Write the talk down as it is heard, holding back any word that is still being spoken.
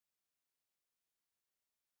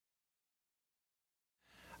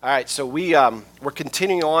All right, so we're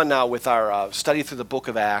continuing on now with our study through the book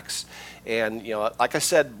of Acts. And, like I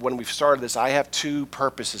said, when we started this, I have two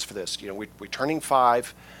purposes for this. We're turning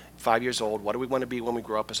 5 years old. What do we want to be when we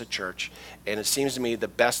grow up as a church? And it seems to me the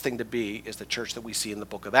best thing to be is the church that we see in the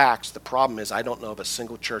book of Acts. The problem is I don't know of a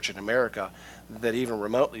single church in America that even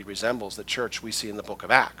remotely resembles the church we see in the book of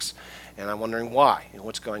Acts. And I'm wondering why and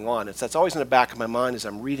what's going on. That's always in the back of my mind as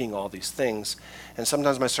I'm reading all these things. And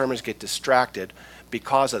sometimes my sermons get distracted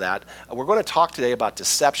because of that. We're going to talk today about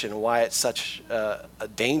deception and why it's such a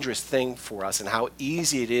dangerous thing for us and how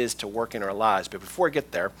easy it is to work in our lives. But before I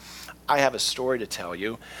get there, I have a story to tell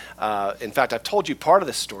you. In fact, I've told you part of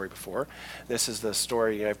this story before. This is the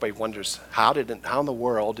story everybody wonders, how in the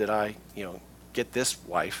world did I, get this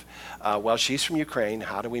wife? Well, she's from Ukraine.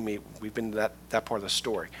 How do we meet? We've been to that part of the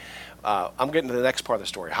story. I'm getting to the next part of the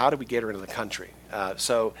story. How do we get her into the country?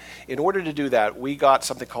 So in order to do that, we got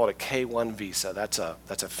something called a K-1 visa. That's a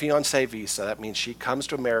fiancé visa. That means she comes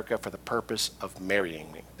to America for the purpose of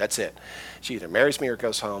marrying me. That's it. She either marries me or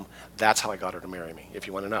goes home. That's how I got her to marry me, if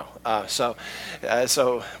you want to know. So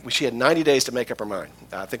she had 90 days to make up her mind.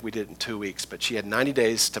 I think we did it in 2 weeks, but she had 90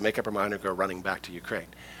 days to make up her mind or go running back to Ukraine.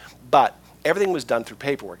 But everything was done through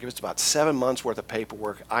paperwork. It was about 7 months worth of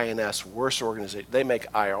paperwork. INS, worst organization. They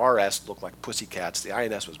make IRS look like pussycats. The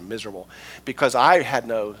INS was miserable because I had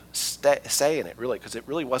no say in it, really, because it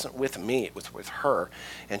really wasn't with me. It was with her,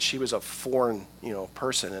 and she was a foreign,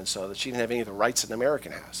 person, and so that she didn't have any of the rights an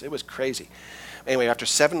American has. It was crazy. Anyway, after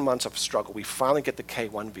 7 months of struggle, we finally get the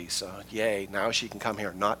K-1 visa. Yay, now she can come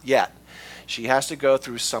here. Not yet. She has to go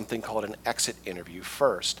through something called an exit interview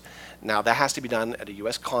first. Now, that has to be done at a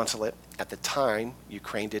U.S. consulate. At the time,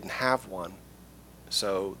 Ukraine didn't have one.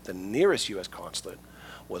 So the nearest U.S. consulate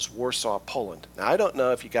was Warsaw, Poland. Now, I don't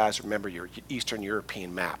know if you guys remember your Eastern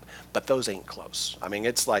European map, but those ain't close. I mean,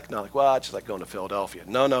 it's not like, it's just like going to Philadelphia.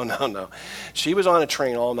 No. She was on a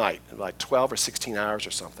train all night, like 12 or 16 hours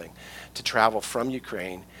or something, to travel from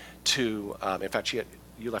Ukraine to, in fact,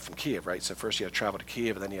 you left from Kiev, right? So first you had to travel to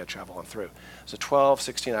Kiev, and then you had to travel on through. So 12,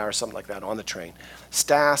 16 hours, something like that on the train.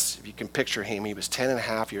 Stas, if you can picture him, he was 10 and a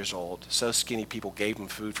half years old, so skinny people gave him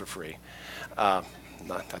food for free.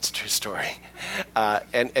 That's a true story.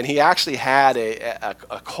 And he actually had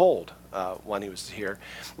a cold when he was here.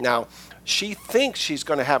 Now, she thinks she's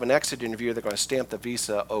going to have an exit interview. They're going to stamp the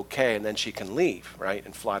visa okay, and then she can leave, right,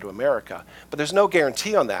 and fly to America. But there's no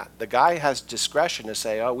guarantee on that. The guy has discretion to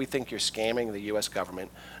say, we think you're scamming the U.S.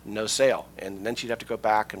 government, no sale. And then she'd have to go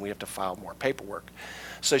back, and we have to file more paperwork.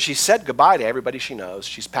 So she said goodbye to everybody she knows.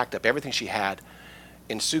 She's packed up everything she had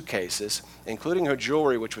in suitcases, including her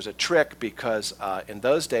jewelry, which was a trick because in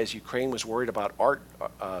those days, Ukraine was worried about art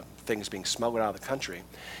things being smuggled out of the country.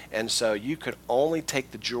 And so you could only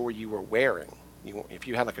take the jewelry you were wearing. If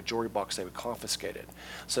you had like a jewelry box, they would confiscate it.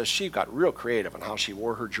 So she got real creative on how she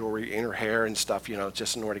wore her jewelry in her hair and stuff,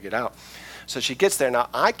 just in order to get out. So she gets there. Now,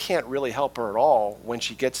 I can't really help her at all when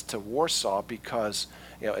she gets to Warsaw because,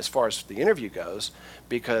 as far as the interview goes,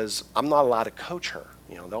 because I'm not allowed to coach her.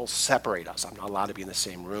 They'll separate us. I'm not allowed to be in the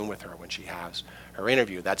same room with her when she has her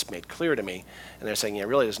interview. That's made clear to me. And they're saying,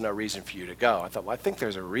 really, there's no reason for you to go. I thought, I think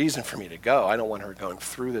there's a reason for me to go. I don't want her going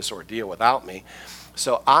through this ordeal without me.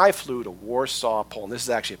 So I flew to Warsaw, Poland. This is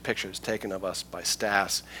actually a picture that's taken of us by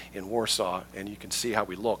Stas in Warsaw, and you can see how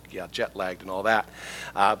we look, jet lagged and all that.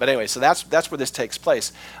 But anyway, so that's where this takes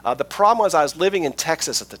place. The problem was I was living in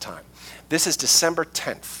Texas at the time. This is December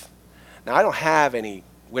 10th. Now, I don't have any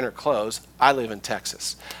winter clothes. I live in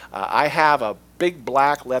Texas. I have a big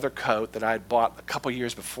black leather coat that I had bought a couple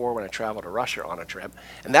years before when I traveled to Russia on a trip,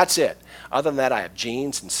 and that's it. Other than that, I have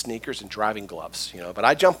jeans and sneakers and driving gloves, But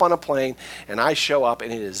I jump on a plane and I show up,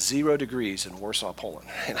 and it is 0 degrees in Warsaw, Poland,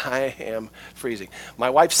 and I am freezing. My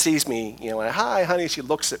wife sees me, and hi, honey. She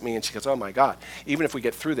looks at me and she goes, "Oh my God! Even if we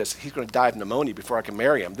get through this, he's going to die of pneumonia before I can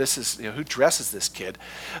marry him. This is who dresses this kid?"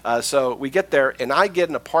 So we get there, and I get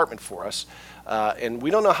an apartment for us. And we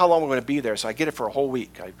don't know how long we're going to be there, so I get it for a whole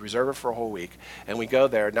week. I reserve it for a whole week, and we go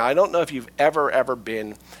there. Now, I don't know if you've ever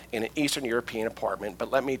been in an Eastern European apartment,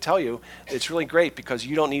 but let me tell you, it's really great because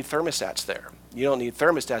you don't need thermostats there. You don't need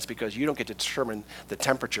thermostats because you don't get to determine the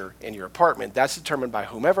temperature in your apartment. That's determined by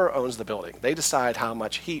whomever owns the building. They decide how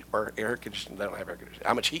much heat or air conditioning, they don't have air conditioning,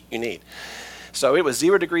 how much heat you need. So it was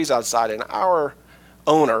 0 degrees outside, and our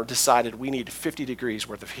owner decided we need 50 degrees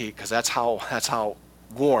worth of heat because that's how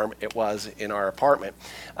warm it was in our apartment.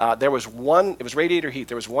 It was radiator heat.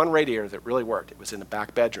 There was one radiator that really worked. It was in the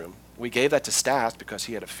back bedroom We gave that to Stas because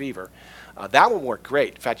he had a fever. That one worked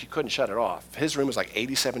great. In fact, you couldn't shut it off. His room was like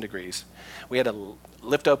 87 degrees. We had to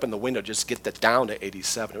lift open the window just to get that down to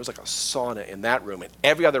 87. It was like a sauna in that room. And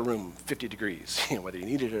every other room, 50 degrees. Whether you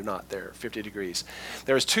needed it or not, there, 50 degrees.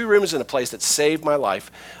 There was 2 rooms in the place that saved my life.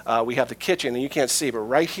 We have the kitchen, and you can't see, but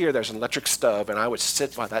right here there's an electric stove, and I would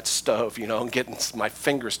sit by that stove, and getting my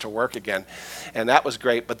fingers to work again. And that was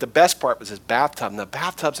great. But the best part was his bathtub. And the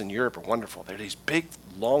bathtubs in Europe are wonderful. They're these big,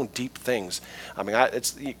 long, deep things. I mean,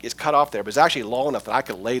 it's cut off there, but it's actually long enough that I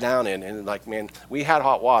could lay down in. And like, man, we had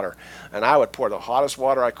hot water, and I would pour the hottest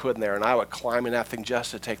water I could in there, and I would climb in that thing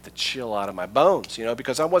just to take the chill out of my bones,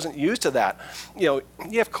 because I wasn't used to that. You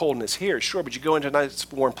have coldness here, sure, but you go into a nice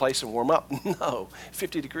warm place and warm up. No,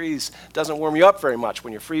 50 degrees doesn't warm you up very much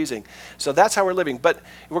when you're freezing. So that's how we're living. But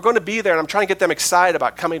we're going to be there, and I'm trying to get them excited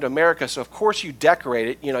about coming to America. So of course you decorate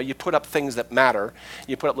it. You put up things that matter.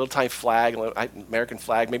 You put up a little tiny flag, American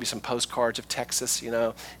flag, maybe some postcards of Texas.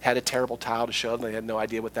 Had a terrible towel to show them. They had no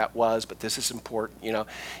idea what that was, but this is important.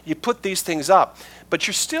 You put these things up, but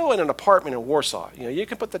you're still in an apartment in Warsaw. You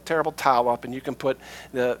can put the terrible towel up, and you can put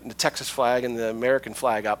the Texas flag and the American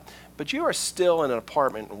flag up, but you are still in an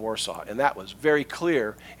apartment in Warsaw, and that was very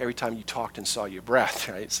clear every time you talked and saw your breath,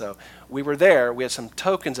 right? So we were there. We had some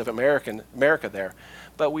tokens of America there,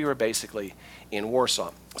 but we were basically in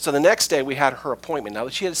Warsaw. So the next day we had her appointment. Now,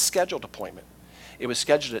 she had a scheduled appointment. It was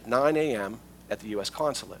scheduled at 9 a.m. at the U.S.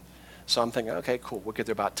 consulate. So I'm thinking, okay, cool, we'll get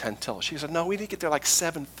there about 10 till. She said, no, we need to get there like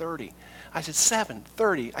 7:30. I said,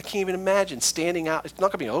 7:30? I can't even imagine standing out. It's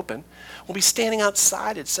not going to be open. We'll be standing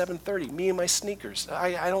outside at 7:30, me and my sneakers.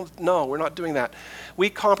 I don't know. We're not doing that. We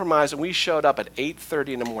compromised, and we showed up at 8:30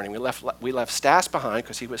 in the morning. We left Stas behind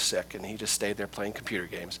because he was sick, and he just stayed there playing computer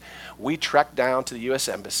games. We trekked down to the U.S.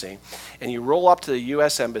 Embassy, and you roll up to the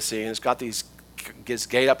U.S. Embassy, and it's got this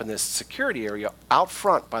gate up in this security area out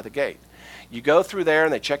front by the gate. You go through there,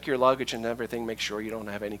 and they check your luggage and everything, make sure you don't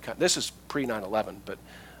have any this is pre-9/11, but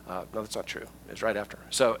no, that's not true. It's right after.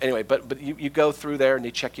 So anyway, but you go through there, and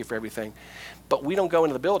they check you for everything. But we don't go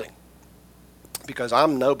into the building because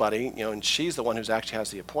I'm nobody, and she's the one who actually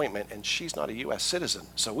has the appointment, and she's not a U.S. citizen.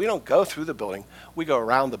 So we don't go through the building. We go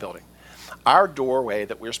around the building. Our doorway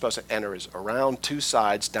that we're supposed to enter is around 2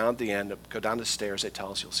 sides, down at the end, go down the stairs. They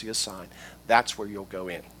tell us you'll see a sign. That's where you'll go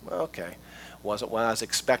in. Well, okay. Wasn't what I was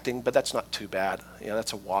expecting, but that's not too bad.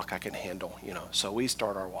 That's a walk I can handle, So we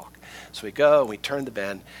start our walk. So we go, and we turn the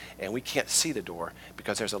bend, and we can't see the door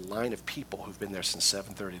because there's a line of people who've been there since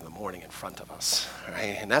 7:30 in the morning in front of us,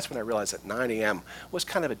 right? And that's when I realized that 9 a.m. was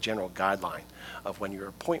kind of a general guideline of when your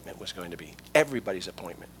appointment was going to be. Everybody's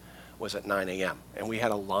appointment was at 9 a.m. And we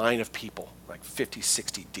had a line of people, like 50,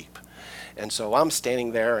 60 deep. And so I'm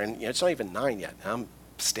standing there, and it's not even 9 yet. I'm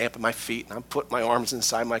stamping my feet, and I'm putting my arms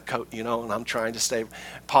inside my coat, and I'm trying to stay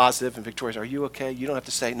positive. And Victoria's, are you okay? You don't have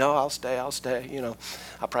to say, no, I'll stay. I'll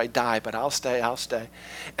probably die, but I'll stay.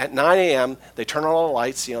 At 9 a.m., they turn on all the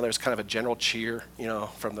lights. There's kind of a general cheer,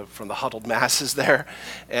 from the huddled masses there.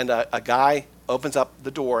 And a guy opens up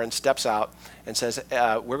the door and steps out and says,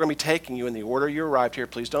 we're going to be taking you in the order you arrived here.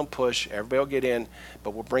 Please don't push. Everybody will get in,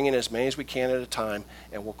 but we'll bring in as many as we can at a time,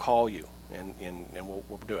 and we'll call you, and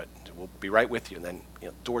we'll do it. We'll be right with you. And then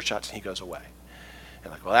the door shuts, and he goes away.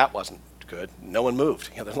 And well, that wasn't good. No one moved.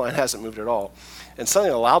 The line hasn't moved at all. And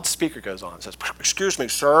suddenly a loudspeaker goes on. It says, excuse me,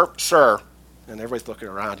 sir. And everybody's looking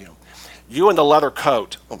around, You in the leather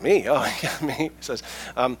coat. Oh, me? Oh, yeah, me. He says,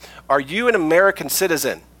 are you an American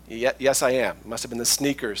citizen? Yes, I am. It must have been the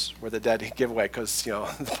sneakers were the dead giveaway because,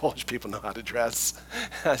 the Polish people know how to dress.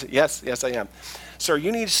 I said, yes, I am. Sir,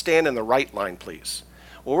 you need to stand in the right line, please.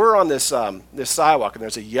 Well, we're on this sidewalk, and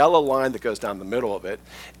there's a yellow line that goes down the middle of it,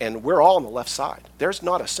 and we're all on the left side. There's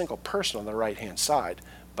not a single person on the right-hand side,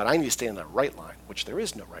 but I need to stay in the right line, which there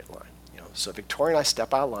is no right line. So Victoria and I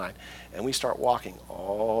step out of line, and we start walking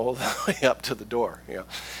all the way up to the door.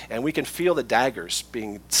 And we can feel the daggers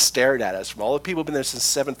being stared at us from all the people who've been there since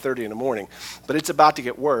 7:30 in the morning. But it's about to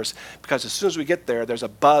get worse because as soon as we get there, there's a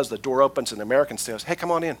buzz. The door opens, and the American says, "Hey,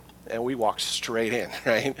 come on in." And we walk straight in,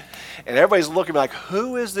 right? And everybody's looking like,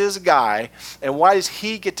 who is this guy, and why does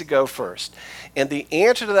he get to go first? And the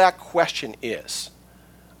answer to that question is,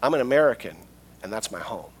 I'm an American, and that's my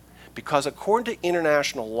home. Because according to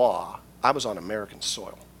international law, I was on American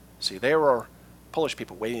soil. See, there were Polish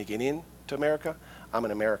people waiting to get into America. I'm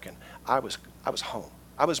an American. I was home.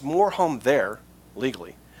 I was more home there,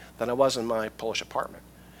 legally, than I was in my Polish apartment.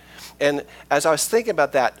 And as I was thinking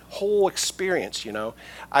about that whole experience,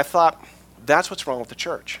 I thought, that's what's wrong with the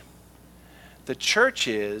church. The church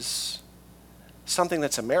is something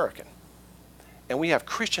that's American. And we have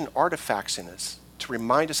Christian artifacts in us to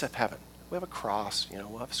remind us of heaven. We have a cross,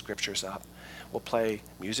 we'll have scriptures up. We'll play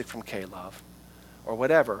music from K-Love or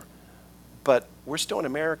whatever. But we're still an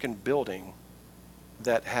American building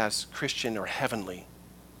that has Christian or heavenly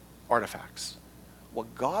artifacts.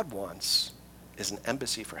 What God wants is an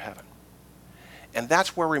embassy for heaven. And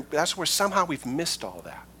that's where somehow we've missed all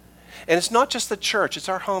that. And it's not just the church, it's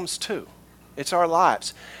our homes too. It's our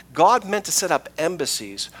lives. God meant to set up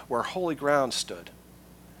embassies where holy ground stood.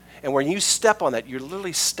 And when you step on that, you're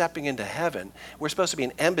literally stepping into heaven. We're supposed to be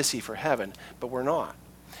an embassy for heaven, but we're not.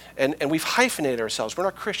 And we've hyphenated ourselves. We're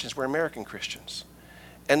not Christians, we're American Christians.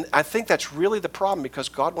 And I think that's really the problem, because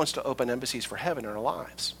God wants to open embassies for heaven in our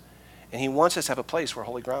lives. And he wants us to have a place where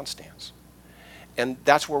holy ground stands. And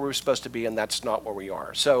that's where we're supposed to be, and that's not where we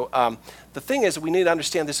are. So the thing is, we need to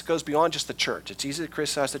understand this goes beyond just the church. It's easy to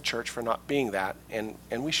criticize the church for not being that, and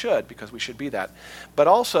we should, because we should be that. But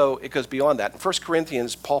also, it goes beyond that. In 1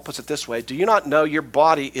 Corinthians, Paul puts it this way: do you not know your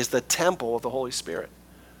body is the temple of the Holy Spirit?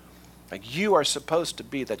 Like, you are supposed to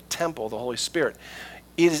be the temple of the Holy Spirit,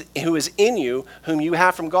 who is in you, whom you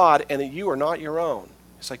have from God, and that you are not your own.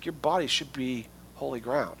 It's like your body should be holy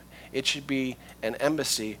ground. It should be an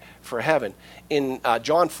embassy for heaven. In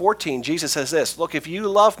John 14, Jesus says this: look, if you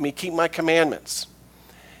love me, keep my commandments.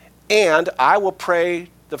 And I will pray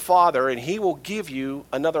the Father, and he will give you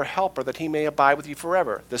another helper, that he may abide with you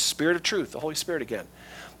forever. The Spirit of truth, the Holy Spirit again.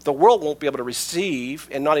 The world won't be able to receive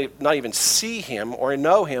and not even see him or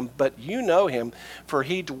know him, but you know him, for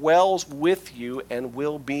he dwells with you and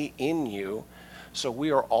will be in you. So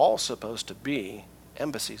we are all supposed to be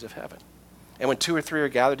embassies of heaven. And when 2 or 3 are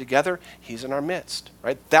gathered together, he's in our midst,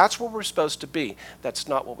 right? That's what we're supposed to be. That's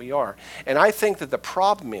not what we are. And I think that the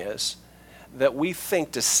problem is that we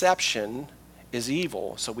think deception is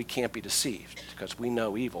evil, so we can't be deceived, because we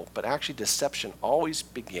know evil. But actually, deception always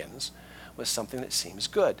begins with something that seems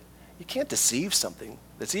good. You can't deceive something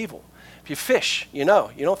that's evil. If you fish, you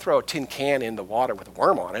don't throw a tin can in the water with a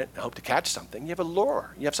worm on it and hope to catch something. You have a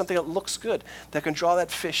lure. You have something that looks good that can draw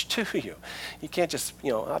that fish to you. You can't just,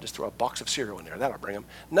 I'll just throw a box of cereal in there. That'll bring them.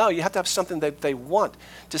 No, you have to have something that they want.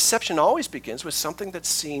 Deception always begins with something that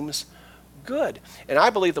seems good. And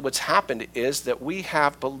I believe that what's happened is that we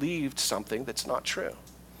have believed something that's not true.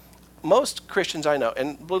 Most Christians I know,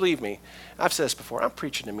 and believe me, I've said this before, I'm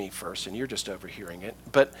preaching to me first, and you're just overhearing it,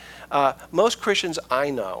 but most Christians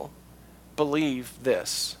I know believe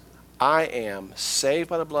this: I am saved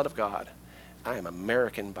by the blood of God. I am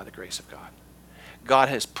American by the grace of God. God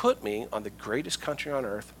has put me on the greatest country on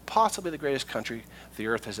earth, possibly the greatest country the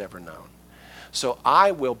earth has ever known. So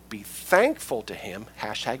I will be thankful to him,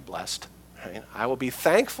 #blessed, right? I will be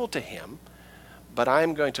thankful to him, but I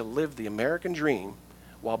am going to live the American dream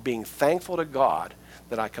while being thankful to God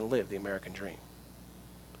that I can live the American dream.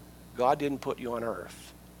 God didn't put you on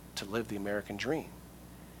earth to live the American dream.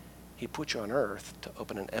 He put you on earth to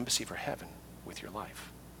open an embassy for heaven with your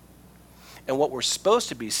life. And what we're supposed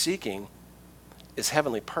to be seeking is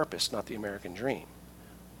heavenly purpose, not the American dream.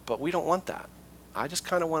 But we don't want that. I just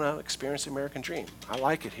kind of want to experience the American dream. I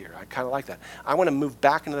like it here. I kind of like that. I want to move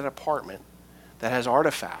back into that apartment that has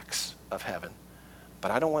artifacts of heaven,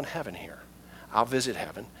 but I don't want heaven here. I'll visit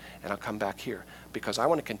heaven, and I'll come back here, because I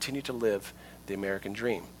want to continue to live the American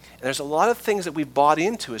dream. And there's a lot of things that we've bought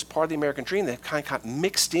into as part of the American dream that kind of got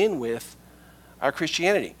mixed in with our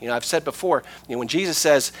Christianity. I've said before, when Jesus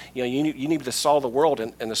says, you need to salt the world,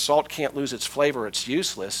 and the salt can't lose its flavor, it's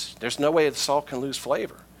useless. There's no way the salt can lose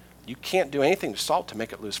flavor. You can't do anything to salt to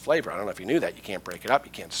make it lose flavor. I don't know if you knew that. You can't break it up.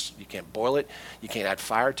 You can't boil it. You can't add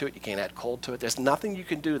fire to it. You can't add cold to it. There's nothing you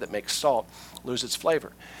can do that makes salt lose its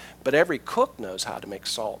flavor. But every cook knows how to make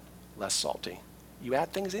salt less salty. You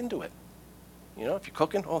add things into it. If you're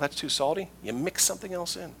cooking, that's too salty, you mix something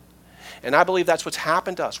else in. And I believe that's what's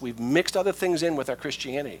happened to us. We've mixed other things in with our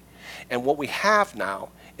Christianity. And what we have now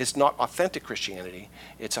is not authentic Christianity.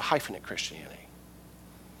 It's a hyphenate Christianity.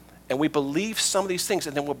 And we believe some of these things,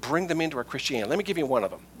 and then we'll bring them into our Christianity. Let me give you one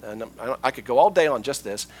of them. And I could go all day on just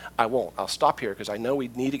this. I won't. I'll stop here, because I know we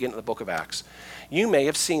need to get into the book of Acts. You may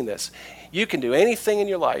have seen this. You can do anything in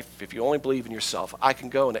your life if you only believe in yourself. I can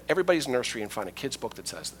go into everybody's nursery and find a kid's book that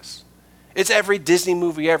says this. It's every Disney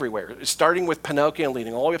movie everywhere, starting with Pinocchio and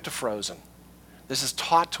leading all the way up to Frozen. This is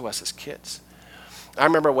taught to us as kids. I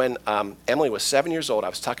remember when Emily was 7 years old, I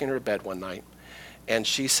was tucking her to bed one night, and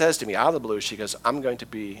she says to me out of the blue, she goes, I'm going to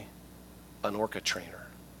be an orca trainer,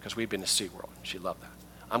 because we'd been to SeaWorld. She loved that.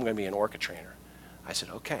 I'm going to be an orca trainer. I said,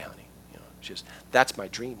 okay, honey. She says, that's my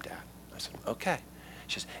dream, Dad. I said, okay.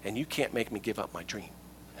 She says, and you can't make me give up my dream.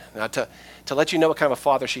 Now, to let you know what kind of a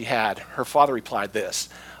father she had, her father replied this: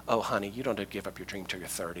 oh, honey, you don't have to give up your dream till you're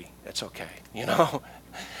 30. It's okay,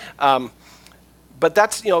 But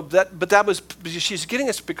that's, that was, she's getting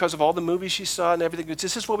us because of all the movies she saw and everything.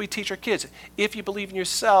 This is what we teach our kids. If you believe in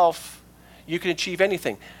yourself, you can achieve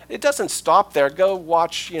anything. It doesn't stop there. Go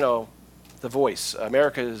watch, The Voice,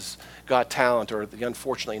 America's Got Talent, or the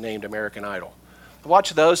unfortunately named American Idol.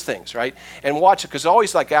 Watch those things, right? And watch it, because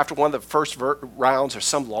always like after one of the first rounds, there's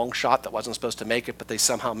some long shot that wasn't supposed to make it, but they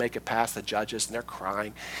somehow make it past the judges, and they're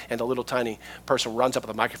crying. And the little tiny person runs up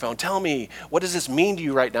with the microphone, tell me, what does this mean to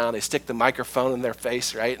you right now? And they stick the microphone in their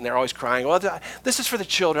face, right? And they're always crying, well, this is for the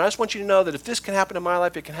children. I just want you to know that if this can happen in my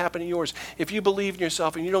life, it can happen in yours. If you believe in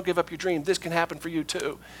yourself and you don't give up your dream, this can happen for you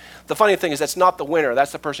too. The funny thing is that's not the winner.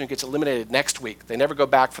 That's the person who gets eliminated next week. They never go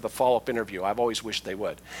back for the follow-up interview. I've always wished they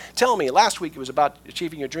would. Tell me, last week it was about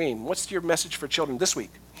achieving your dream. What's your message for children this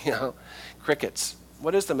week? Crickets.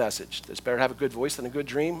 What is the message? It's better to have a good voice than a good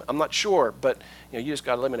dream? I'm not sure, but you just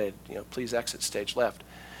got eliminated. Please exit stage left.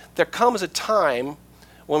 There comes a time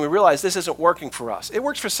when we realize this isn't working for us. It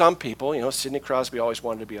works for some people. Sidney Crosby always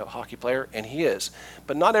wanted to be a hockey player, and he is.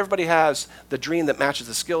 But not everybody has the dream that matches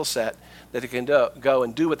the skill set that they can go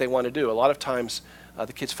and do what they want to do. A lot of times,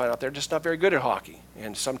 the kids find out they're just not very good at hockey.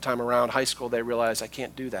 And sometime around high school, they realize, I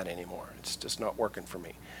can't do that anymore. It's just not working for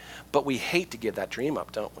me. But we hate to give that dream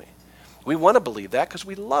up, don't we? We want to believe that because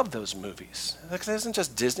we love those movies. It isn't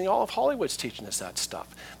just Disney. All of Hollywood's teaching us that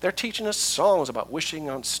stuff. They're teaching us songs about wishing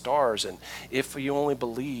on stars and if you only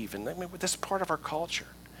believe. And this is part of our culture.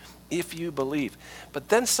 If you believe. But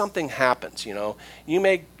then something happens, You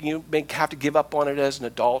may have to give up on it as an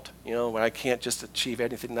adult, when I can't just achieve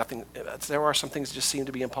anything, nothing. There are some things that just seem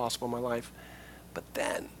to be impossible in my life. But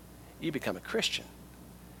then you become a Christian,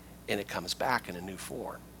 and it comes back in a new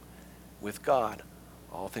form. With God,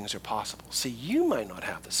 all things are possible. See, you might not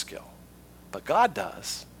have the skill, but God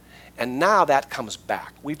does. And now that comes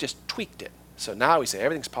back. We've just tweaked it. So now we say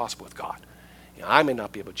everything's possible with God. I may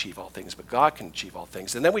not be able to achieve all things, but God can achieve all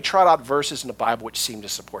things. And then we trot out verses in the Bible which seem to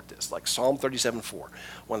support this, like Psalm 37:4,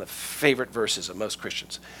 one of the favorite verses of most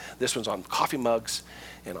Christians. This one's on coffee mugs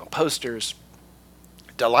and on posters.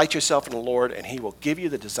 Delight yourself in the Lord, and he will give you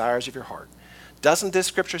the desires of your heart. Doesn't this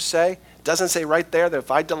scripture say, doesn't say right there that if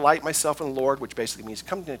I delight myself in the Lord, which basically means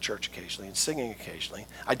coming to church occasionally and singing occasionally,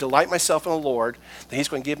 I delight myself in the Lord, then he's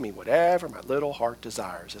going to give me whatever my little heart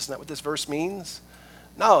desires. Isn't that what this verse means?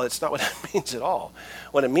 No, it's not what it means at all.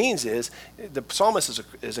 What it means is, the psalmist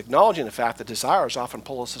is acknowledging the fact that desires often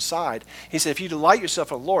pull us aside. He said, if you delight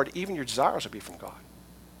yourself in the Lord, even your desires will be from God.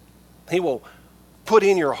 He will put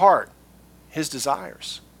in your heart his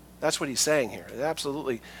desires. That's what he's saying here. It's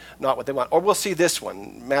absolutely not what they want. Or we'll see this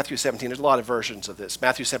one, Matthew 17. There's a lot of versions of this.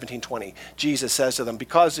 Matthew 17:20. Jesus says to them,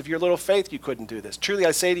 because of your little faith, you couldn't do this. Truly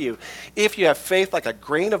I say to you, if you have faith like a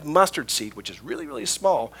grain of mustard seed, which is really, really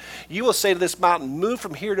small, you will say to this mountain, move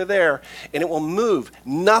from here to there, and it will move.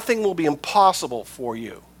 Nothing will be impossible for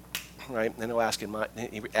you. Right? And he'll ask,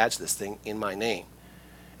 he adds this thing, in my name.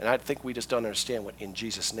 And I think we just don't understand what in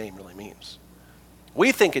Jesus' name really means.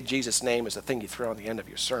 We think in Jesus' name is the thing you throw on the end of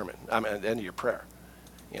your sermon, at the end of your prayer.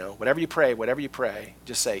 Whatever you pray,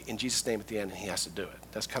 just say in Jesus' name at the end, and he has to do it.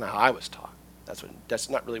 That's kind of how I was taught. That's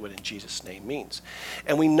not really what in Jesus' name means.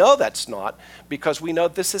 And we know that's not because we know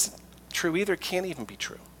this isn't true either. It can't even be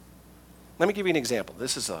true. Let me give you an example.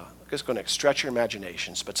 This is just going to stretch your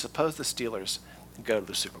imaginations, but suppose the Steelers go to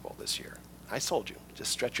the Super Bowl this year. I told you,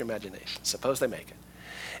 just stretch your imagination. Suppose they make it.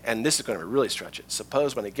 And this is going to really stretch it.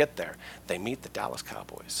 Suppose when they get there, they meet the Dallas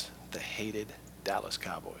Cowboys, the hated Dallas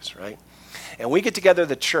Cowboys, right? And we get together at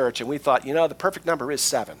the church, and we thought, the perfect number is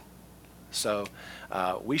 7. So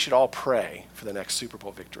we should all pray for the next Super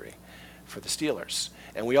Bowl victory for the Steelers.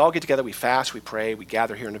 And we all get together, we fast, we pray, we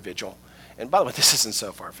gather here in a vigil. And by the way, this isn't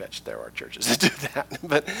so far-fetched. There are churches that do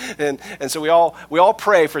that. And so we all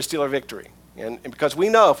pray for Steeler victory. And because we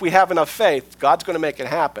know if we have enough faith, God's going to make it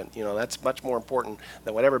happen. That's much more important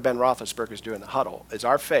than whatever Ben Roethlisberger's doing in the huddle. It's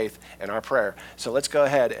our faith and our prayer. So let's go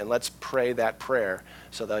ahead and let's pray that prayer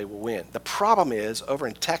so they will win. The problem is, over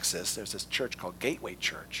in Texas, there's this church called Gateway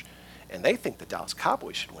Church, and they think the Dallas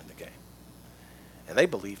Cowboys should win the game. And they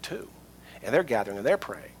believe too. And they're gathering and they're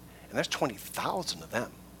praying. And there's 20,000 of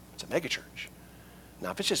them. It's a megachurch.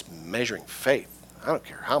 Now, if it's just measuring faith, I don't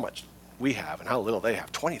care how much we have and how little they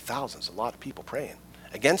have. 20,000 is a lot of people praying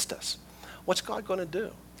against us. What's God going to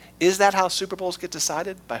do? Is that how Super Bowls get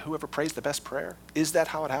decided? By whoever prays the best prayer? Is that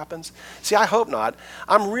how it happens? See, I hope not.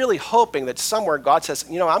 I'm really hoping that somewhere God says,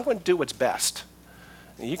 I'm going to do what's best.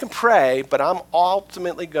 You can pray, but I'm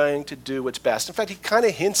ultimately going to do what's best. In fact, he kind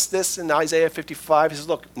of hints this in Isaiah 55. He says,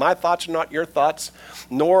 look, my thoughts are not your thoughts,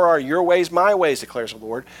 nor are your ways my ways, declares the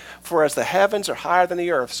Lord. For as the heavens are higher than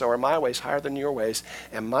the earth, so are my ways higher than your ways,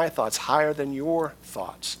 and my thoughts higher than your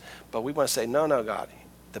thoughts. But we want to say, no, God,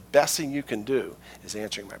 the best thing you can do is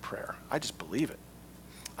answering my prayer. I just believe it.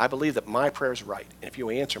 I believe that my prayer is right. And if you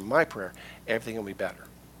answer my prayer, everything will be better.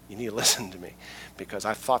 You need to listen to me, because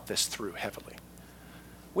I thought this through heavily.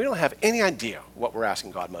 We don't have any idea what we're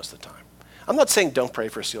asking God most of the time. I'm not saying don't pray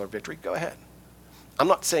for a Steeler victory. Go ahead. I'm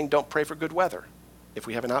not saying don't pray for good weather. If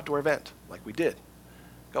we have an outdoor event like we did,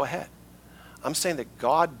 go ahead. I'm saying that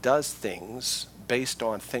God does things based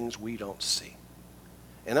on things we don't see.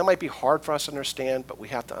 And that might be hard for us to understand, but we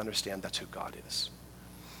have to understand that's who God is.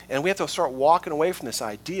 And we have to start walking away from this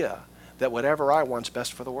idea that whatever I want's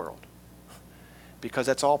best for the world. Because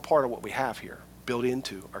that's all part of what we have here, built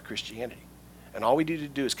into our Christianity. And all we need to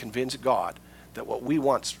do is convince God that what we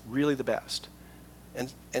want's really the best.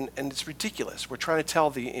 And it's ridiculous. We're trying to tell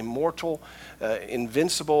the immortal,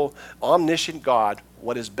 invincible, omniscient God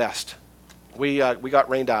what is best. We got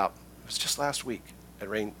rained out. It was just last week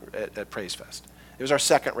at Praise Fest. It was our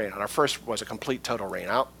second rain out. Our first was a complete, total rain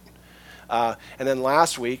out. And then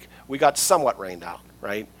last week, we got somewhat rained out,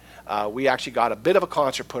 right? We actually got a bit of a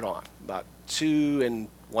concert put on. About 2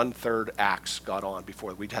 1/3 acts got on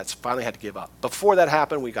before we finally had to give up. Before that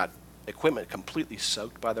happened, we got equipment completely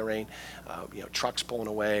soaked by the rain, trucks pulling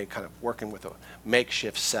away, kind of working with a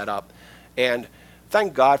makeshift setup. And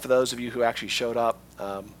thank God for those of you who actually showed up.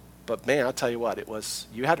 But man, I'll tell you what,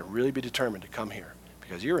 you had to really be determined to come here,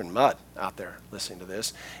 because you're in mud out there listening to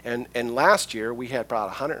this. And last year, we had about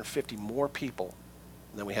 150 more people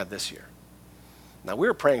than we had this year. Now, we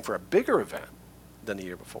were praying for a bigger event than the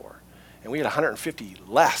year before, and we had 150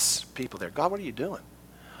 less people there. God, what are you doing?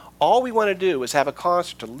 All we want to do is have a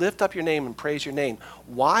concert to lift up your name and praise your name.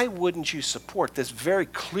 Why wouldn't you support this very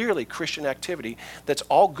clearly Christian activity that's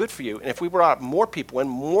all good for you? And if we brought up more people, and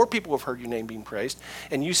more people have heard your name being praised,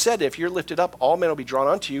 and you said if you're lifted up, all men will be drawn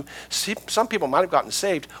unto you, some people might have gotten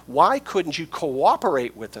saved. Why couldn't you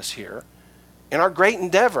cooperate with us here in our great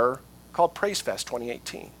endeavor called Praise Fest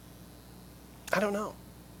 2018? I don't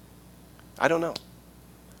know.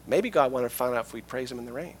 Maybe God wanted to find out if we'd praise him in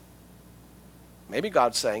the rain. Maybe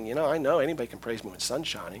God's saying, I know anybody can praise me when the sun's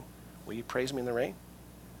shining. Will you praise me in the rain?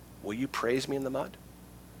 Will you praise me in the mud?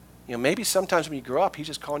 Maybe sometimes when you grow up, he's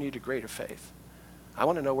just calling you to greater faith. I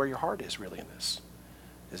want to know where your heart is really in this.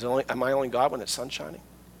 Am I only God when the sun's shining?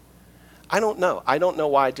 I don't know. I don't know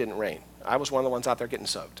why it didn't rain. I was one of the ones out there getting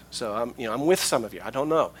soaked. So I'm with some of you. I don't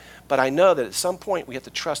know. But I know that at some point we have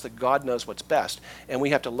to trust that God knows what's best, and we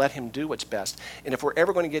have to let him do what's best. And if we're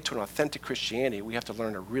ever going to get to an authentic Christianity, we have to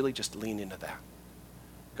learn to really just lean into that.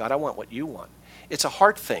 God, I want what you want. It's a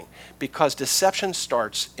heart thing, because deception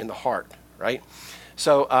starts in the heart, right?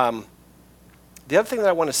 So the other thing that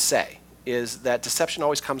I want to say is that deception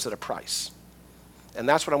always comes at a price. And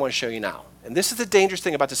that's what I want to show you now. And this is the dangerous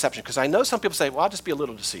thing about deception, because I know some people say, well, I'll just be a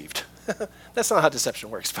little deceived. That's not how deception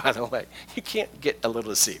works, by the way. You can't get a little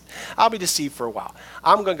deceived. I'll be deceived for a while.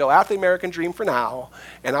 I'm going to go after the American dream for now,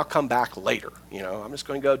 and I'll come back later. I'm just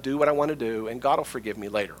going to go do what I want to do, and God will forgive me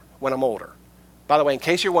later when I'm older. By the way, in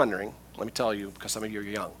case you're wondering, let me tell you, because some of you are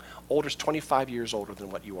young, older's 25 years older than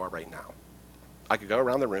what you are right now. I could go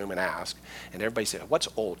around the room and ask, and everybody say, what's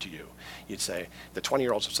old to you? You'd say, the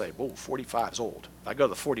 20-year-olds would say, whoa, 45 is old. If I go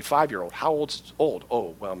to the 45-year-old, how old's old?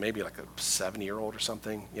 Oh, well, maybe like a 70-year-old or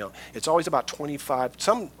something. It's always about 25,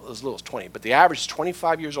 some as little as 20, but the average is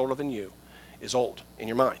 25 years older than you is old in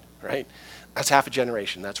your mind, right? That's half a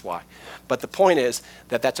generation, that's why. But the point is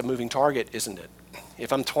that that's a moving target, isn't it?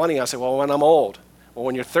 If I'm 20, I say, well, when I'm old. Well,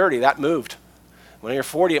 when you're 30, that moved. When you're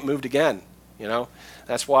 40, it moved again.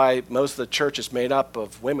 That's why most of the church is made up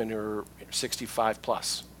of women who are 65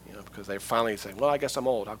 plus, because they finally say, well, I guess I'm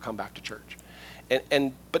old, I'll come back to church.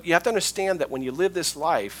 But you have to understand that when you live this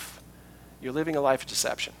life, you're living a life of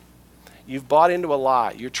deception. You've bought into a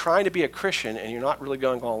lie. You're trying to be a Christian, and you're not really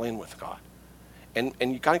going all in with God. And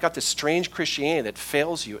you kind of got this strange Christianity that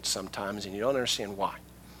fails you at sometimes, and you don't understand why.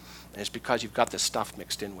 And it's because you've got this stuff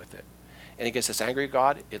mixed in with it. And it gets this angry at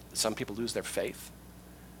God. Some people lose their faith.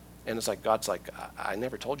 And it's like, God's like, I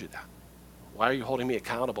never told you that. Why are you holding me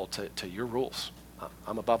accountable to your rules?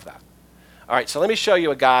 I'm above that. All right, so let me show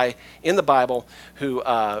you a guy in the Bible who,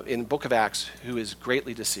 in the book of Acts, who is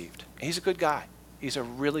greatly deceived. He's a good guy. He's a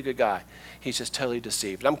really good guy. He's just totally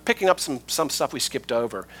deceived. I'm picking up some stuff we skipped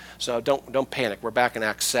over, so don't panic. We're back in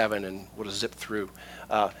Acts 7, and we'll just zip through.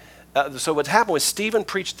 So what happened was Stephen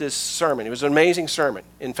preached this sermon. It was an amazing sermon.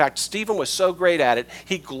 In fact, Stephen was so great at it,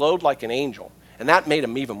 he glowed like an angel. And that made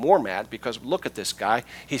him even more mad because look at this guy.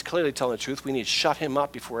 He's clearly telling the truth. We need to shut him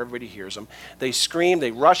up before everybody hears him. They screamed. They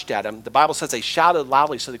rushed at him. The Bible says they shouted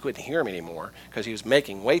loudly so they couldn't hear him anymore because he was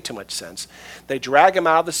making way too much sense. They dragged him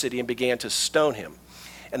out of the city and began to stone him.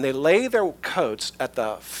 And they lay their coats at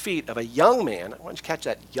the feet of a young man. I want you to catch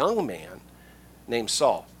that, young man named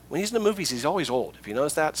Saul. When he's in the movies, he's always old. If you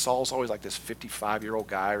notice that, Saul's always like this 55-year-old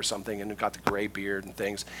guy or something and got the gray beard and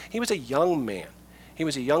things. He was a young man. He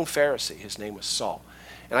was a young Pharisee. His name was Saul.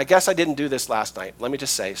 And I guess I didn't do this last night. Let me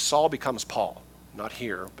just say, Saul becomes Paul. Not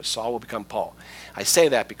here, but Saul will become Paul. I say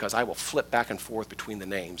that because I will flip back and forth between the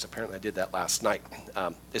names. Apparently I did that last night.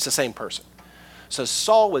 It's the same person. So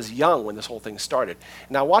Saul was young when this whole thing started.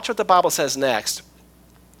 Now watch what the Bible says next.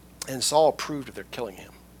 And Saul approved of their killing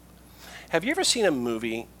him. Have you ever seen a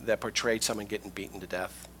movie that portrayed someone getting beaten to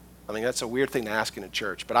death? I mean, that's a weird thing to ask in a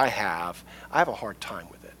church, but I have a hard time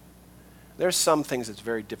with it. There's some things that's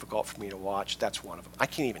very difficult for me to watch. That's one of them. I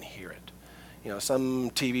can't even hear it. You know, some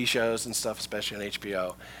TV shows and stuff, especially on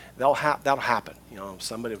HBO, that'll happen. You know,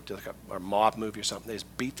 somebody will do like a mob movie or something. They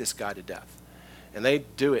just beat this guy to death. And they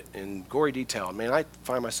do it in gory detail. Man, I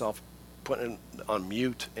find myself putting it on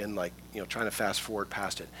mute and trying to fast forward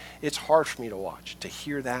past it. It's hard for me to watch. To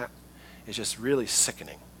hear that is just really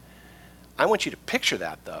sickening. I want you to picture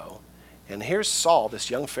that though. And here's Saul, this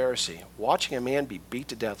young Pharisee, watching a man be beat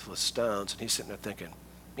to death with stones, and he's sitting there thinking,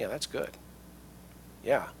 yeah, that's good.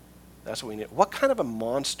 Yeah, that's what we need. What kind of a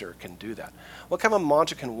monster can do that? What kind of a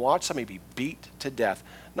monster can watch somebody be beat to death,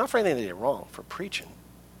 not for anything they did wrong, for preaching,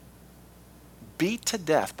 beat to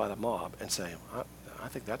death by the mob and say, I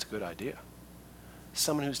think that's a good idea.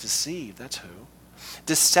 Someone who's deceived, that's who.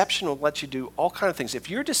 Deception will let you do all kinds of things. If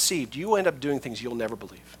you're deceived, you end up doing things you'll never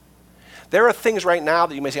believe. There are things right now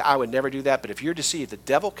that you may say, I would never do that, but if you're deceived, the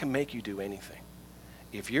devil can make you do anything.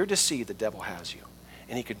 If you're deceived, the devil has you,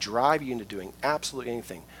 and he could drive you into doing absolutely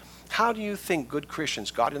anything. How do you think good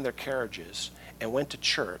Christians got in their carriages and went to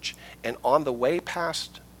church, and on the way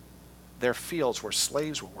past their fields where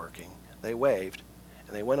slaves were working, they waved,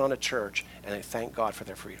 and they went on to church, and they thanked God for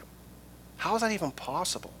their freedom? How is that even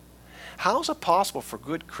possible? How is it possible for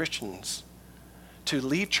good Christians to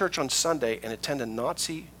leave church on Sunday and attend a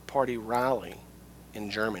Nazi party rally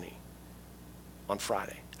in Germany on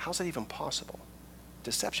Friday? How's that even possible?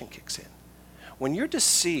 Deception kicks in. When you're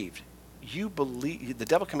deceived, you believe the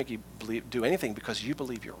devil can make you do anything because you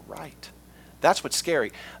believe you're right. That's what's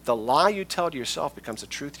scary. The lie you tell to yourself becomes the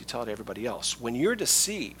truth you tell to everybody else. When you're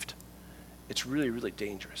deceived, it's really, really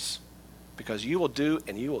dangerous because you will do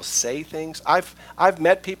and you will say things. I've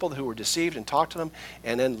met people who were deceived and talked to them,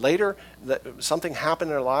 and then later something happened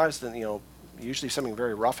in their lives. Then usually something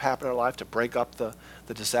very rough happened in their life to break up the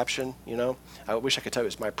deception. I wish I could tell you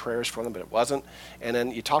it was my prayers for them, but it wasn't. And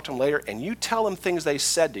then you talk to them later, and you tell them things they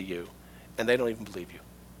said to you, and they don't even believe you.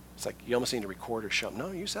 It's like you almost need to record or show them.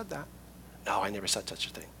 No, you said that. No, I never said such a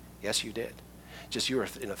thing. Yes, you did. Just you were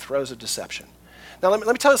in the throes of deception. Now, let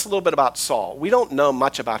me tell us a little bit about Saul. We don't know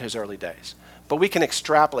much about his early days, but we can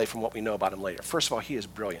extrapolate from what we know about him later. First of all, he is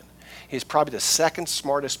brilliant. He's probably the second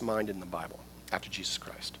smartest mind in the Bible after Jesus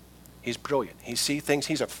Christ. He's brilliant. He sees things.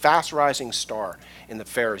 He's a fast-rising star in the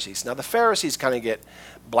Pharisees. Now, the Pharisees kind of get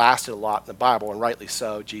blasted a lot in the Bible, and rightly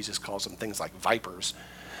so. Jesus calls them things like vipers.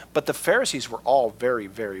 But the Pharisees were all very,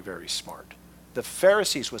 very, very smart. The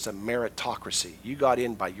Pharisees was a meritocracy. You got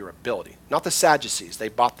in by your ability. Not the Sadducees. They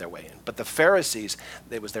bought their way in. But the Pharisees,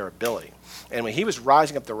 it was their ability. And when he was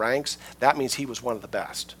rising up the ranks, that means he was one of the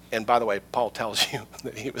best. And by the way, Paul tells you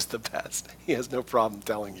that he was the best. He has no problem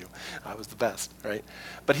telling you I was the best, right?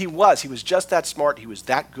 But he was just that smart. He was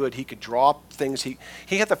that good. He could draw things. He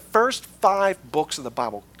had the first 5 books of the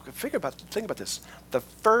Bible. Think about this. The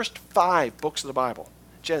first 5 books of the Bible,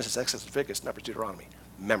 Genesis, Exodus, Leviticus, Numbers, Deuteronomy,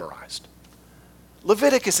 memorized.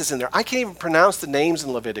 Leviticus is in there. I can't even pronounce the names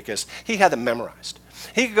in Leviticus. He had them memorized.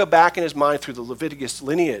 He could go back in his mind through the Leviticus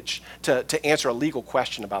lineage to answer a legal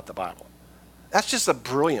question about the Bible. That's just a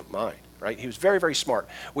brilliant mind, right? He was very, very smart.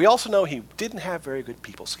 We also know he didn't have very good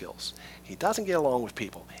people skills. He doesn't get along with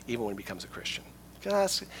people, even when he becomes a Christian.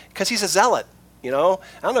 Because he's a zealot. I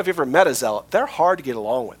don't know if you've ever met a zealot. They're hard to get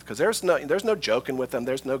along with because there's no joking with them.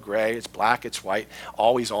 There's no gray. It's black. It's white.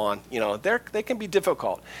 Always on. They can be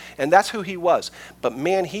difficult, and that's who he was. But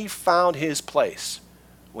man, he found his place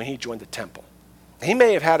when he joined the temple. He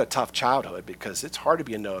may have had a tough childhood because it's hard to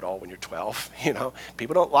be a know-it-all when you're 12.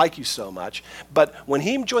 People don't like you so much. But when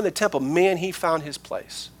he joined the temple, man, he found his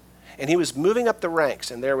place, and he was moving up the ranks.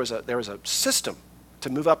 And there was a system to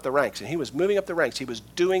move up the ranks. And he was moving up the ranks. He was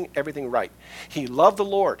doing everything right. He loved the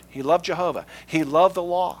Lord. He loved Jehovah. He loved the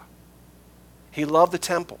law. He loved the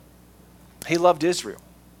temple. He loved Israel.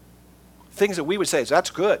 things that we would say is, that's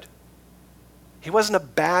good. He wasn't a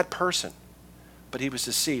bad person, but he was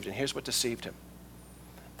deceived. And here's what deceived him.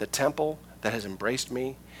 The temple that has embraced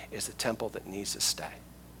me is the temple that needs to stay.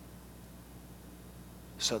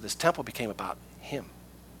 So this temple became about him.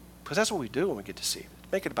 Because that's what we do when we get deceived.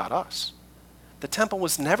 Make it about us. The temple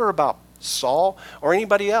was never about Saul or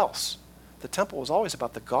anybody else. The temple was always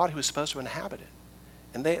about the God who was supposed to inhabit it.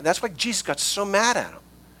 And that's why Jesus got so mad at him.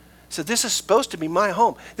 He said, this is supposed to be my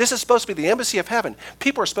home. This is supposed to be the embassy of heaven.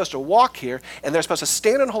 People are supposed to walk here, and they're supposed to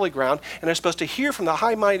stand on holy ground, and they're supposed to hear from the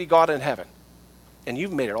high mighty God in heaven. And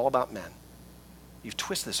you've made it all about men. You've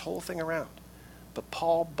twisted this whole thing around. But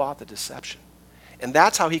Paul bought the deception. And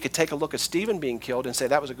that's how he could take a look at Stephen being killed and say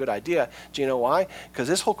that was a good idea. Do you know why? Because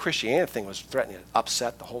this whole Christianity thing was threatening to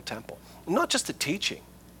upset the whole temple. Not just the teaching.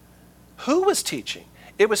 Who was teaching?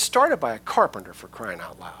 It was started by a carpenter, for crying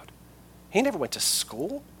out loud. He never went to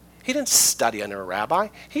school. He didn't study under a rabbi.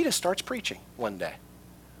 He just starts preaching one day.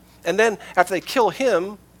 And then after they kill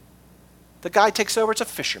him, the guy takes over as a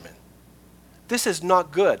fisherman. This is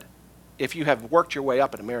not good if you have worked your way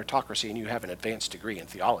up in a meritocracy and you have an advanced degree in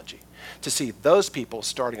theology, to see those people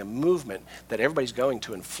starting a movement that everybody's going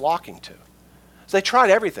to and flocking to. So they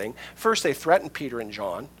tried everything. First they threatened Peter and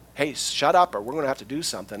John. Hey, shut up or we're going to have to do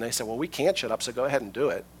something. They said, well, we can't shut up, so go ahead and do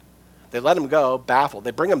it. They let him go, baffled.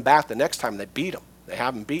 They bring him back the next time, they beat him. They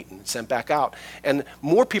have him beaten and sent back out. And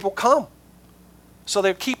more people come. So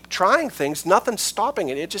they keep trying things. Nothing's stopping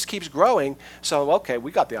it. It just keeps growing. So, okay,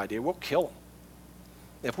 we got the idea. We'll kill him.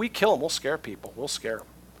 If we kill him, we'll scare people. We'll scare them.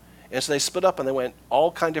 And so they split up and they went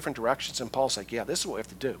all kind of different directions. And Paul's like, yeah, this is what we have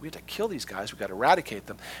to do. We have to kill these guys. We've got to eradicate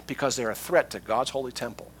them because they're a threat to God's holy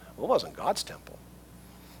temple. Well, it wasn't God's temple.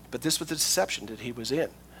 But this was the deception that he was in.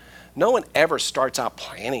 No one ever starts out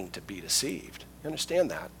planning to be deceived. You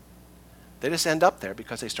understand that? They just end up there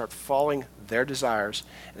because they start following their desires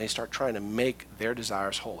and they start trying to make their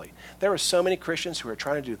desires holy. There are so many Christians who are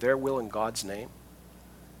trying to do their will in God's name.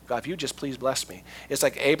 God, if you just please bless me. It's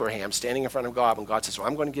like Abraham standing in front of God when God says, well,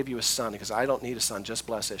 I'm going to give you a son because I don't need a son, just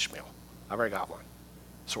bless Ishmael. I've already got one,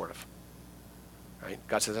 sort of. Right?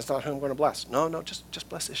 God says, that's not who I'm going to bless. No, just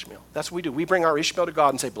bless Ishmael. That's what we do. We bring our Ishmael to God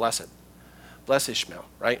and say, bless it. Bless Ishmael,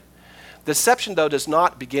 right? Deception, though, does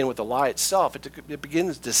not begin with the lie itself.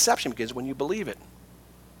 Deception begins when you believe it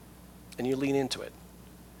and you lean into it.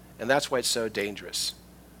 And that's why it's so dangerous.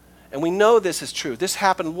 And we know this is true. This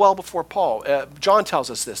happened well before Paul. John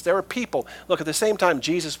tells us this. There were people, look, at the same time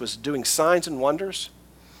Jesus was doing signs and wonders,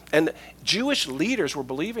 and Jewish leaders were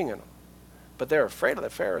believing in him, but they're afraid of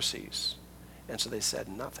the Pharisees. And so they said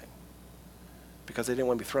nothing because they didn't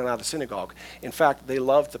want to be thrown out of the synagogue. In fact, they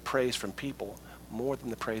loved the praise from people more than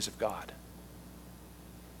the praise of God.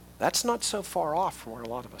 That's not so far off from where a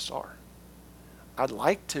lot of us are. I'd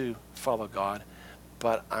like to follow God,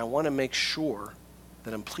 but I want to make sure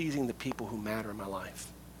that I'm pleasing the people who matter in my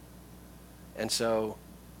life. And so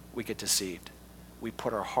we get deceived. We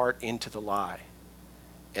put our heart into the lie,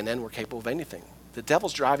 and then we're capable of anything. The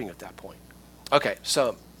devil's driving at that point. Okay,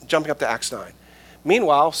 so jumping up to Acts 9.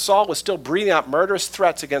 Meanwhile, Saul was still breathing out murderous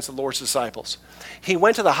threats against the Lord's disciples. He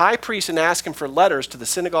went to the high priest and asked him for letters to the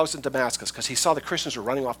synagogues in Damascus because he saw the Christians were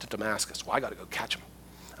running off to Damascus. Well, I got to go catch them.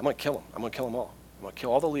 I'm going to kill them. I'm going to kill them all. I'm going to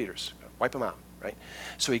kill all the leaders. Wipe them out, right?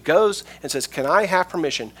 So he goes and says, can I have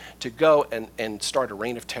permission to go and start a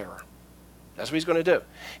reign of terror? That's what he's going to do.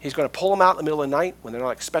 He's going to pull them out in the middle of the night when they're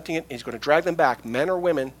not expecting it. He's going to drag them back, men or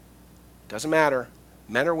women. Doesn't matter.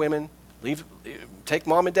 Men or women. Take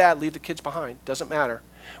mom and dad, leave the kids behind. Doesn't matter.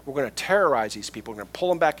 We're going to terrorize these people. We're going to pull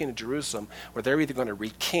them back into Jerusalem where they're either going to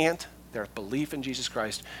recant their belief in Jesus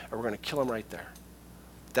Christ or we're going to kill them right there.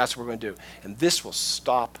 That's what we're going to do. And this will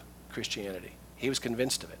stop Christianity. He was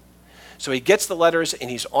convinced of it. So he gets the letters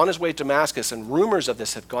and he's on his way to Damascus, and rumors of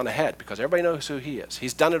this have gone ahead because everybody knows who he is.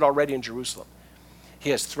 He's done it already in Jerusalem.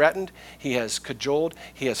 He has threatened, he has cajoled,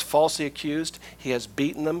 he has falsely accused, he has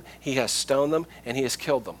beaten them, he has stoned them, and he has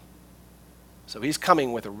killed them. So he's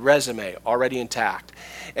coming with a resume already intact.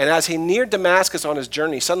 And as he neared Damascus on his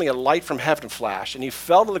journey, suddenly a light from heaven flashed, and he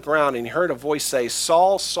fell to the ground, and he heard a voice say,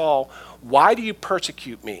 Saul, Saul, why do you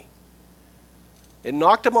persecute me? It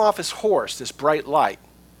knocked him off his horse, this bright light.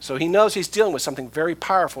 So he knows he's dealing with something very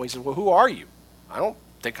powerful. He said, well, who are you? I don't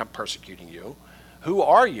think I'm persecuting you. Who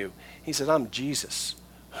are you? He said, I'm Jesus,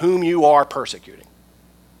 whom you are persecuting.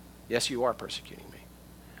 Yes, you are persecuting me.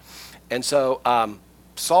 And so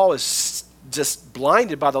Saul is just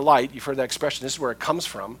blinded by the light. You've heard that expression. This is where it comes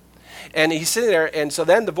from. And he's sitting there, and so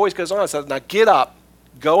then the voice goes on and says, now get up,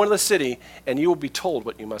 go into the city, and you will be told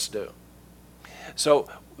what you must do. So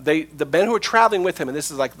the men who were traveling with him, and this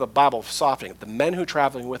is like the Bible softening, the men who were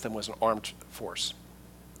traveling with him was an armed force.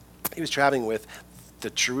 He was traveling with the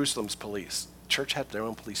Jerusalem's police. Church had their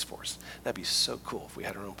own police force. That'd be so cool if we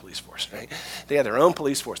had our own police force, right? They had their own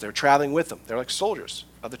police force. They were traveling with them. They're like soldiers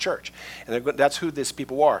of the church. And that's who these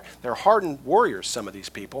people are. They're hardened warriors, some of these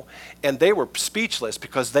people. And they were speechless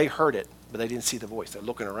because they heard it, but they didn't see the voice. They're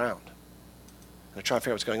looking around. They're trying to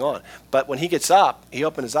figure out what's going on. But when he gets up, he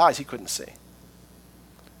opened his eyes, he couldn't see.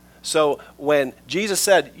 So when Jesus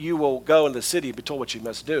said, you will go into the city, be told what you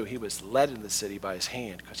must do, he was led into the city by his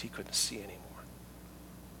hand because he couldn't see anymore.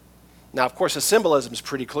 Now, of course, the symbolism is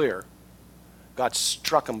pretty clear. God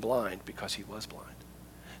struck him blind because he was blind.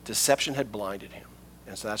 Deception had blinded him.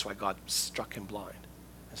 And so that's why God struck him blind.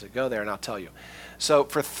 I said, go there and I'll tell you. So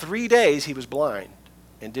for 3 days he was blind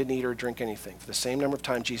and didn't eat or drink anything. For the same number of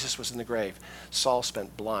times Jesus was in the grave, Saul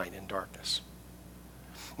spent blind in darkness.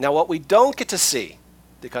 Now what we don't get to see,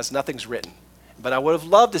 because nothing's written, but I would have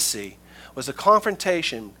loved to see, was a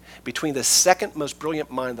confrontation between the second most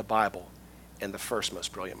brilliant mind in the Bible and the first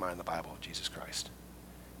most brilliant mind in the Bible, Jesus Christ.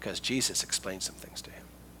 Because Jesus explained some things to him.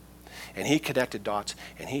 And he connected dots,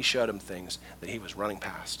 and he showed him things that he was running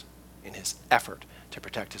past in his effort to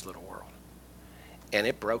protect his little world. And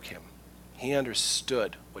it broke him. He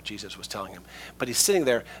understood what Jesus was telling him. But he's sitting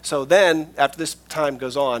there. So then, after this time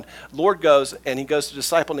goes on, Lord goes, and he goes to a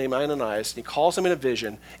disciple named Ananias, and he calls him in a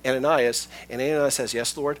vision, Ananias, and Ananias says,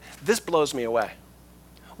 yes, Lord, this blows me away.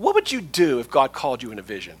 What would you do if God called you in a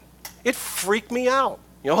vision? It freaked me out.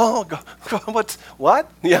 You know, oh, God,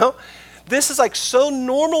 what? You know, this is like so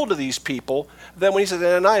normal to these people that when he says,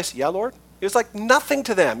 Ananias, yeah, Lord, it's like nothing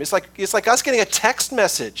to them. It's like us getting a text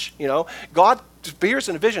message. You know, God appears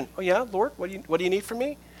in a vision. Oh yeah, Lord, what do you need from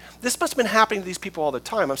me? This must have been happening to these people all the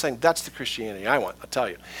time. I'm saying that's the Christianity I want, I'll tell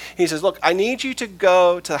you. He says, look, I need you to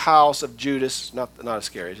go to the house of Judas, not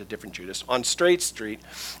Iscariot, a different Judas, on Straight Street,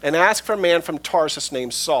 and ask for a man from Tarsus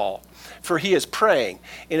named Saul, for he is praying.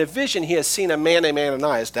 In a vision, he has seen a man named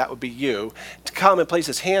Ananias, that would be you, to come and place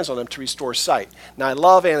his hands on him to restore sight. Now, I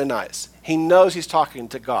love Ananias. He knows he's talking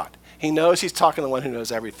to God. He knows he's talking to the one who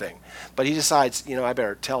knows everything. But he decides, you know, I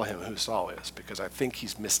better tell him who Saul is because I think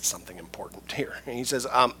he's missed something important here. And he says,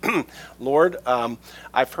 Lord,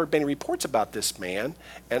 I've heard many reports about this man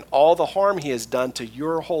and all the harm he has done to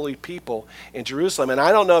your holy people in Jerusalem. And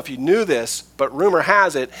I don't know if you knew this, but rumor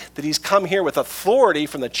has it that he's come here with authority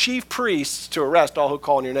from the chief priests to arrest all who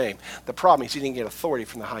call on your name. The problem is he didn't get authority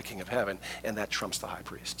from the high king of heaven, and that trumps the high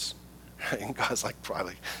priests. And God's like,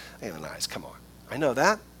 probably, Ananias, come on. I know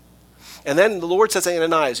that. And then the Lord says to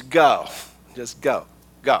Ananias, go. Just go.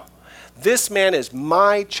 Go. This man is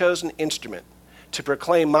my chosen instrument to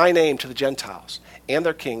proclaim my name to the Gentiles and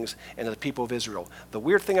their kings and to the people of Israel. The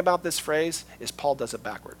weird thing about this phrase is Paul does it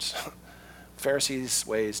backwards. Pharisees'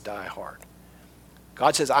 ways die hard.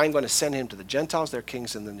 God says, I'm going to send him to the Gentiles, their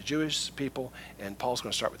kings, and then the Jewish people, and Paul's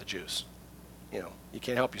going to start with the Jews. You know, you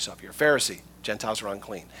can't help yourself. You're a Pharisee. Gentiles are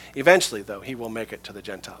unclean. Eventually, though, he will make it to the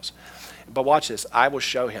Gentiles. But watch this. I will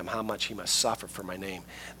show him how much he must suffer for my name.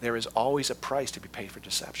 There is always a price to be paid for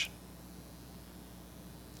deception.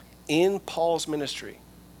 In Paul's ministry,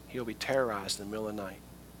 he'll be terrorized in the middle of the night.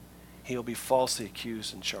 He'll be falsely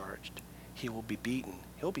accused and charged. He will be beaten.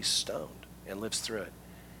 He'll be stoned and lives through it.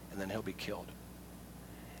 And then he'll be killed.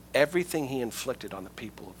 Everything he inflicted on the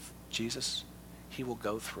people of Jesus, he will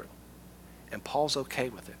go through. And Paul's okay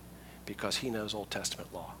with it because he knows Old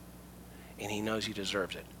Testament law. And he knows he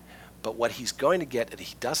deserves it. But what he's going to get that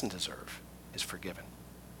he doesn't deserve is forgiven.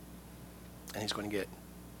 And he's going to get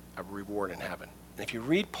a reward in heaven. And if you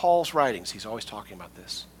read Paul's writings, he's always talking about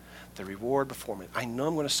this. The reward before me. I know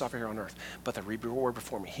I'm going to suffer here on earth, but the reward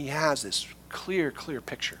before me. He has this clear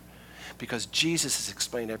picture because Jesus has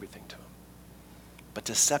explained everything to him. But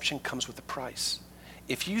deception comes with a price.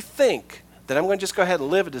 If you think that I'm going to just go ahead and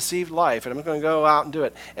live a deceived life and I'm going to go out and do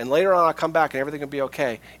it, and later on I'll come back and everything will be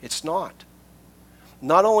okay, it's not.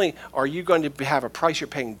 Not only are you going to have a price you're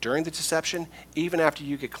paying during the deception, even after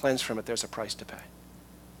you get cleansed from it, there's a price to pay.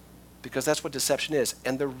 Because that's what deception is.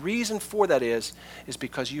 And the reason for that is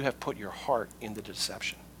because you have put your heart in the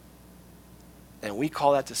deception. And we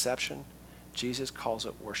call that deception. Jesus calls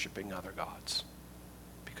it worshiping other gods.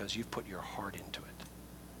 Because you've put your heart into it.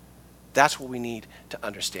 That's what we need to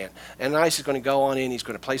understand. And Ananias is going to go on in. He's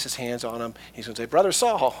going to place his hands on him. He's going to say, Brother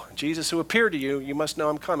Saul, Jesus who appeared to you, you must know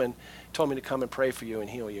I'm coming, told me to come and pray for you and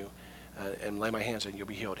heal you and lay my hands on you, you'll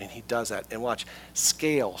be healed. And he does that. And watch,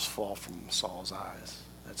 scales fall from Saul's eyes.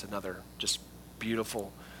 That's another just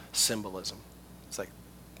beautiful symbolism. It's like,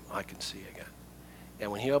 I can see again.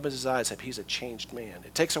 And when he opens his eyes, he's a changed man.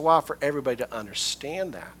 It takes a while for everybody to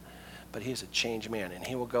understand that. But he's a changed man, and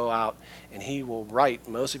he will go out and he will write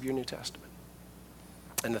most of your New Testament.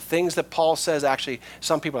 And the things that Paul says, actually,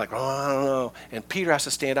 some people are like, oh, I don't know. And Peter has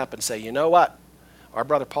to stand up and say, you know what? Our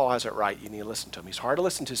brother Paul has it right. You need to listen to him. He's hard to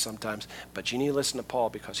listen to sometimes, but you need to listen to Paul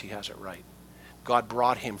because he has it right. God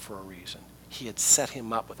brought him for a reason. He had set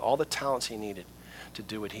him up with all the talents he needed to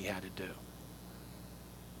do what he had to do.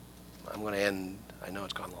 I'm going to end. I know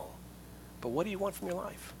it's gone long. But what do you want from your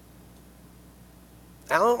life?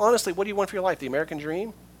 Honestly, what do you want for your life? The American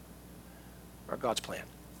dream or God's plan?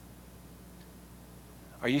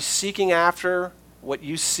 Are you seeking after what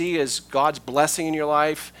you see as God's blessing in your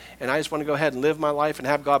life, and I just want to go ahead and live my life and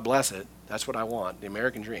have God bless it? That's what I want, the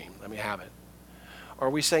American dream. Let me have it. Or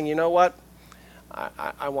are we saying, you know what?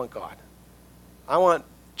 I want God. I want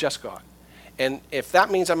just God. And if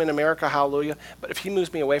that means I'm in America, hallelujah. But if he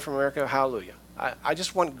moves me away from America, hallelujah. I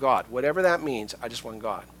just want God. Whatever that means, I just want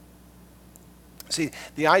God. See,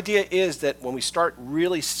 the idea is that when we start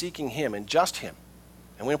really seeking him and just him,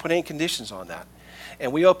 and we don't put any conditions on that,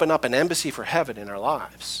 and we open up an embassy for heaven in our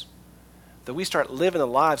lives, that we start living the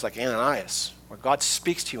lives like Ananias, where God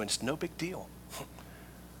speaks to you and it's no big deal.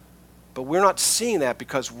 But we're not seeing that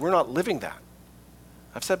because we're not living that.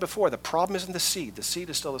 I've said before, the problem isn't the seed. The seed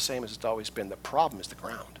is still the same as it's always been. The problem is the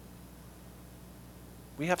ground.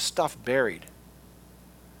 We have stuff buried.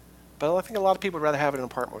 But I think a lot of people would rather have an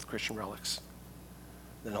apartment with Christian relics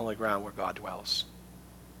than holy ground where God dwells.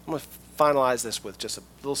 I'm going to finalize this with just a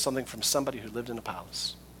little something from somebody who lived in a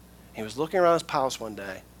palace. He was looking around his palace one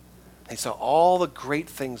day. He saw all the great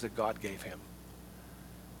things that God gave him.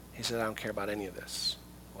 He said, I don't care about any of this.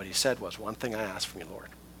 What he said was, one thing I ask from you, Lord.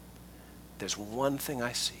 There's one thing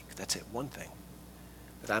I seek. That's it, one thing.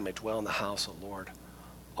 That I may dwell in the house of the Lord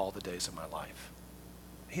all the days of my life.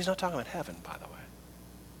 He's not talking about heaven, by the way.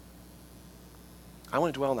 I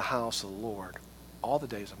want to dwell in the house of the Lord all the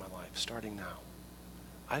days of my life, starting now.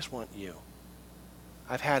 I just want you.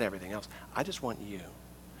 I've had everything else. I just want you.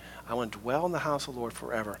 I want to dwell in the house of the Lord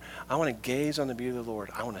forever. I want to gaze on the beauty of the Lord.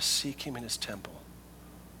 I want to seek him in his temple.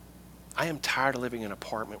 I am tired of living in an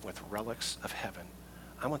apartment with relics of heaven.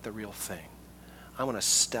 I want the real thing. I want to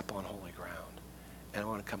step on holy ground. And I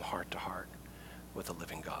want to come heart to heart with the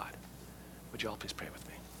living God. Would you all please pray with me?